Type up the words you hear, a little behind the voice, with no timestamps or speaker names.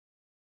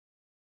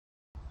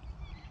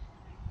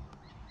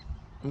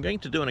I'm going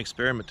to do an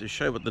experiment to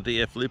show what the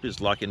DF loop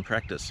is like in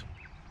practice.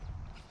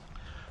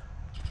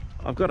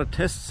 I've got a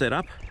test set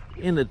up.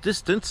 In the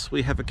distance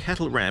we have a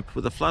cattle ramp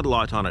with a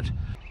floodlight on it.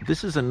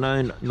 This is a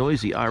known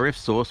noisy RF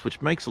source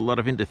which makes a lot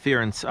of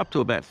interference up to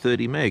about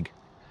 30 meg.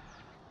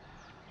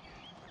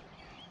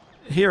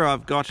 Here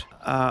I've got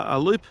a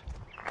loop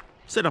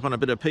set up on a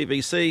bit of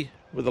PVC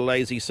with a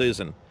lazy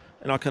Susan,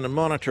 and I can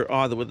monitor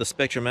either with a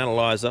spectrum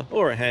analyzer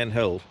or a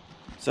handheld.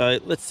 So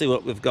let's see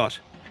what we've got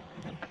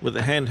with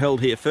the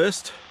handheld here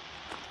first.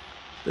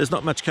 There's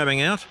not much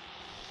coming out.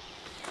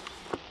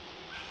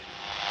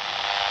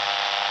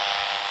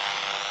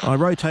 I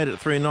rotate it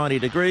through 90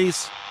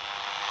 degrees.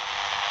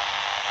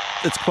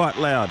 It's quite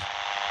loud.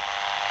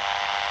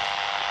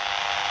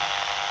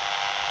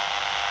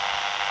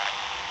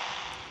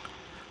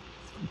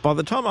 By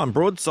the time I'm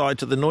broadside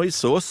to the noise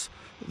source,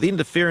 the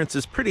interference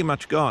is pretty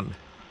much gone.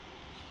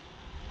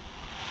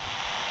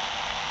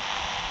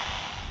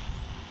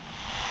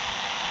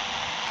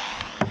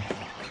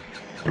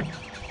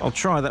 I'll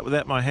try that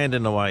without my hand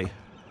in the way.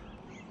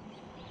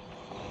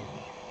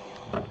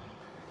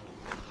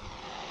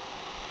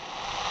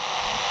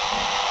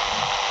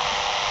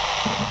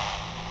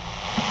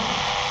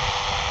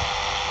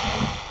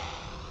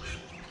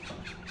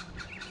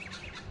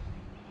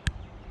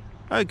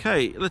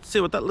 Okay, let's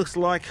see what that looks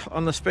like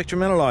on the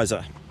spectrum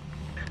analyzer.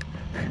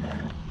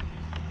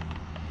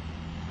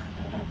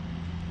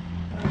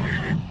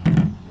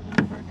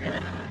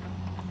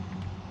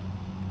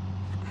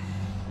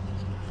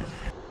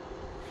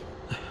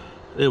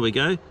 There we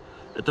go.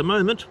 At the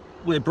moment,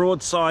 we're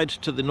broadside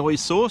to the noise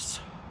source.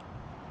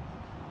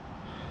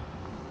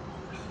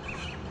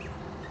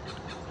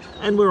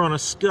 And we're on a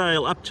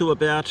scale up to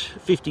about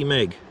 50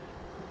 meg.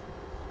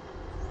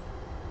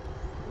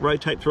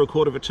 Rotate through a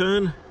quarter of a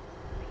turn.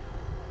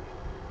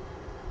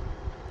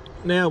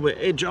 Now we're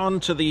edge on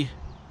to the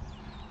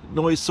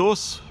noise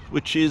source,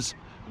 which is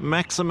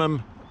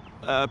maximum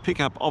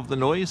pickup of the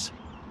noise.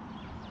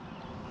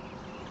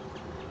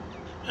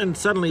 And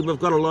suddenly we've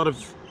got a lot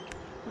of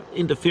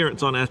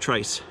interference on our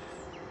trace.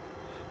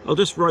 I'll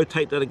just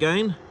rotate that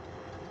again.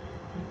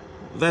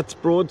 That's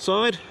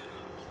broadside.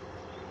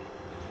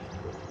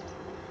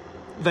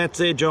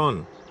 That's edge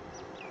on.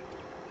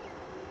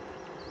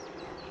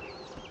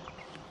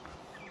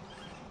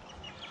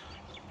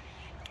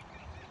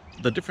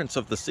 The difference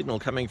of the signal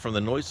coming from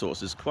the noise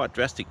source is quite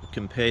drastic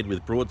compared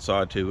with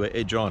broadside to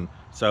edge on.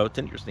 So it's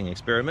an interesting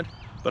experiment,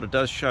 but it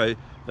does show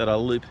that our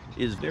loop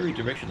is very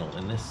directional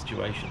in this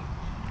situation.